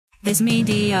This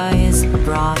media is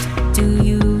brought to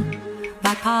you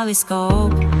by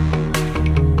Polyscope.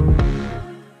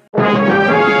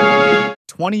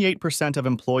 28% of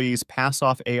employees pass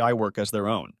off AI work as their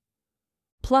own.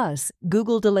 Plus,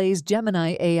 Google delays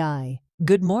Gemini AI.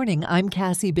 Good morning, I'm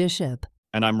Cassie Bishop.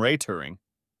 And I'm Ray Turing.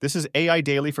 This is AI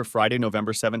Daily for Friday,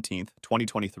 November 17th,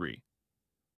 2023.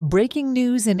 Breaking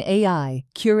news in AI,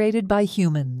 curated by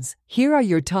humans. Here are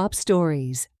your top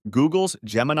stories. Google's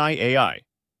Gemini AI.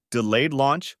 Delayed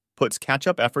launch puts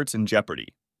catch-up efforts in jeopardy.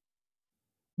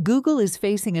 Google is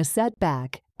facing a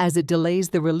setback as it delays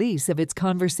the release of its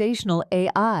conversational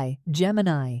AI,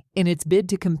 Gemini, in its bid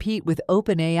to compete with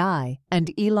OpenAI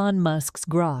and Elon Musk's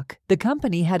Grok. The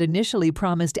company had initially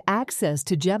promised access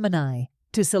to Gemini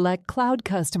to select cloud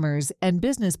customers and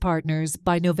business partners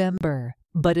by November,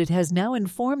 but it has now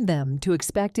informed them to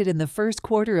expect it in the first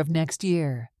quarter of next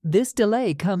year. This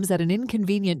delay comes at an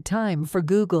inconvenient time for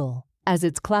Google, as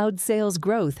its cloud sales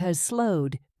growth has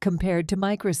slowed compared to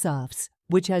Microsoft's,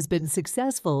 which has been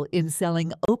successful in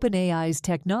selling OpenAI's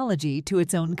technology to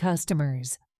its own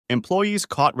customers. Employees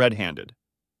caught red-handed.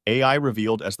 AI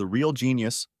revealed as the real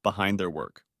genius behind their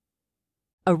work.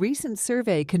 A recent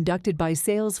survey conducted by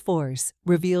Salesforce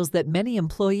reveals that many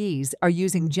employees are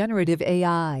using generative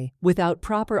AI without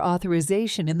proper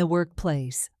authorization in the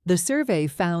workplace. The survey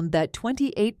found that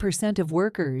 28% of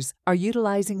workers are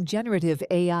utilizing generative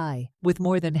AI, with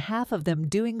more than half of them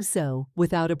doing so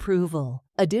without approval.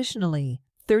 Additionally,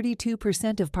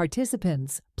 32% of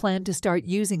participants plan to start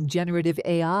using generative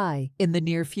AI in the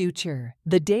near future.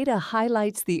 The data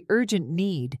highlights the urgent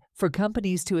need for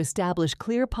companies to establish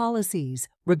clear policies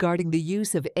regarding the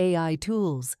use of AI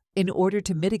tools in order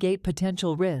to mitigate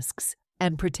potential risks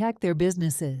and protect their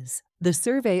businesses. The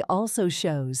survey also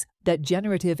shows that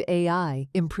generative AI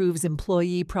improves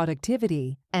employee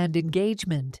productivity and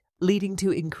engagement, leading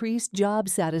to increased job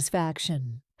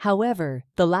satisfaction. However,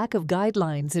 the lack of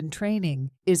guidelines and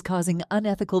training is causing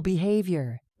unethical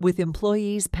behavior, with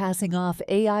employees passing off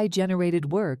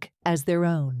AI-generated work as their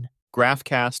own.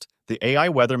 GraphCast, the AI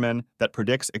weatherman that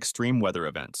predicts extreme weather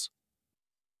events.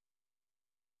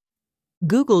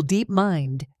 Google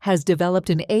DeepMind has developed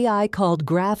an AI called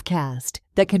GraphCast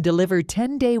that can deliver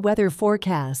 10-day weather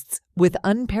forecasts with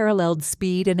unparalleled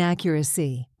speed and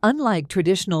accuracy. Unlike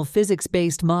traditional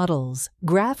physics-based models,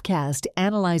 GraphCast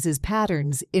analyzes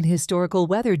patterns in historical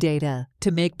weather data to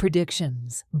make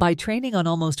predictions. By training on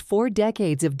almost 4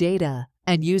 decades of data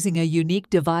and using a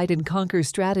unique divide-and-conquer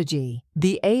strategy,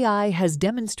 the AI has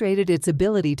demonstrated its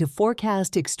ability to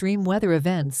forecast extreme weather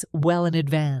events well in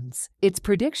advance. Its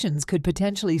predictions could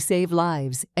potentially save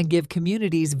lives and give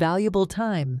communities valuable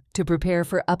time to prepare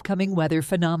for upcoming weather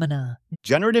phenomena.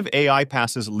 Generative AI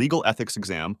passes legal ethics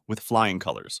exam with flying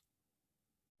colors.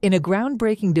 In a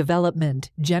groundbreaking development,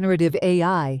 generative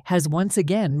AI has once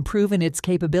again proven its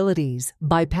capabilities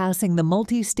by passing the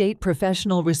Multi-State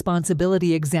Professional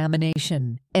Responsibility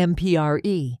Examination,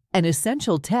 MPRE, an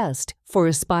essential test for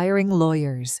aspiring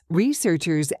lawyers.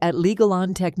 Researchers at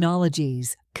LegalOn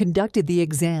Technologies conducted the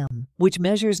exam, which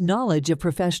measures knowledge of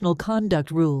professional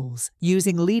conduct rules,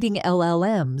 using leading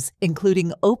LLMs,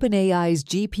 including OpenAI's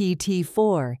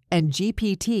GPT-4 and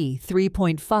GPT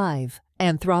 3.5,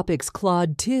 Anthropic's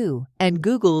Claude 2, and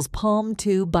Google's Palm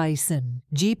 2 Bison.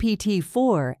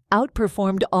 GPT-4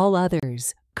 outperformed all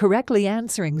others, correctly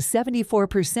answering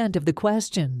 74% of the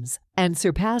questions and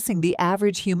surpassing the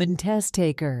average human test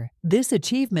taker. This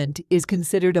achievement is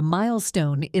considered a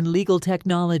milestone in legal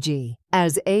technology,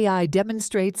 as AI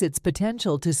demonstrates its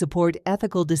potential to support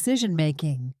ethical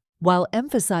decision-making, while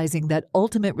emphasizing that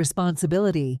ultimate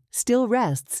responsibility still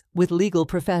rests with legal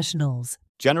professionals.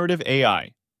 Generative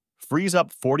AI frees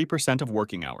up 40% of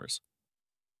working hours.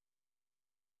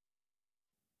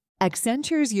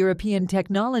 Accenture's European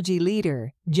technology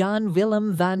leader, Jan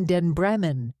Willem van den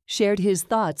Bremen, shared his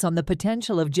thoughts on the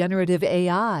potential of generative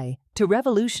AI to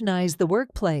revolutionize the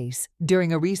workplace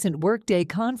during a recent Workday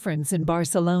conference in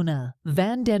Barcelona.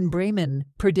 Van den Bremen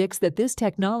predicts that this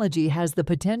technology has the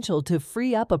potential to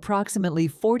free up approximately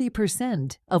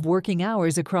 40% of working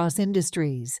hours across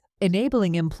industries,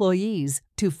 enabling employees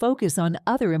to focus on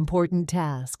other important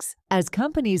tasks. As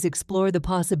companies explore the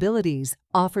possibilities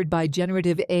offered by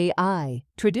generative AI,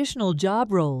 traditional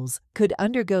job roles could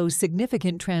undergo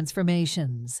significant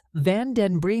transformations. Van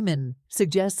den Bremen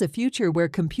suggests a future where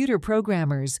computer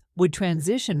programmers would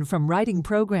transition from writing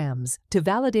programs to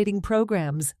validating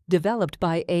programs developed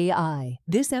by AI.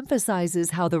 This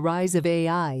emphasizes how the rise of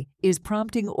AI is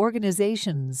prompting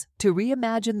organizations to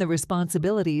reimagine the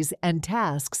responsibilities and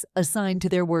tasks assigned to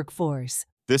their workforce.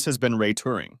 This has been Ray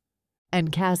Turing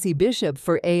And Cassie Bishop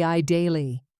for AI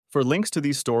Daily. For links to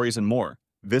these stories and more,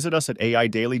 Visit us at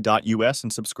aidaily.us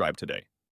and subscribe today.